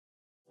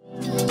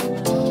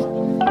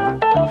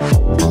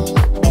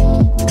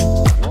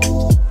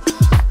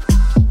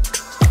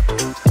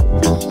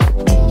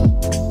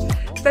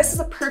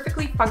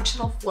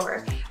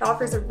floor. It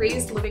offers a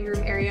raised living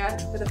room area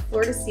with a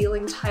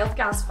floor-to-ceiling tiled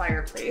gas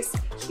fireplace,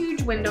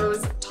 huge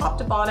windows, top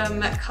to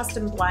bottom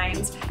custom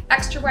blinds,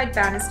 extra wide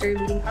banister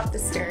leading up the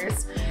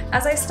stairs.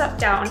 As I step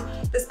down,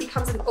 this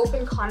becomes an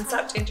open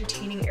concept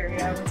entertaining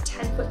area with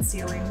 10-foot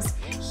ceilings,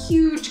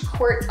 huge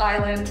quartz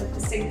island with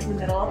the sink in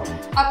the middle,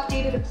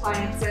 updated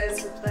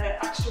appliances with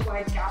the extra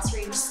wide gas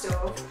range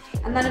stove,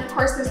 and then of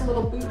course there's a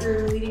little boot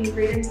room leading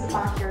right into the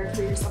backyard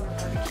for your summer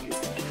barbecues.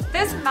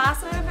 This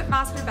massive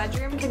master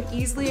bedroom can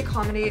easily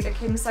accommodate a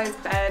king-size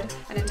bed,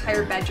 an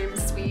entire bedroom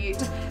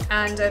suite,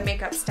 and a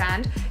makeup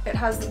stand. It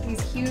has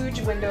these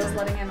huge windows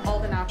letting in all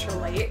the natural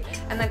light,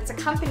 and then it's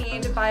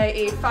accompanied by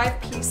a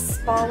 5-piece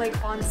spa-like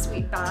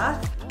ensuite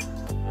bath.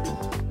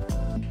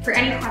 For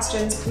any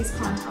questions, please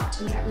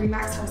contact me at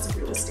REMAX House of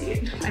Real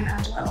Estate. I'm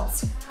Angela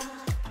Ells.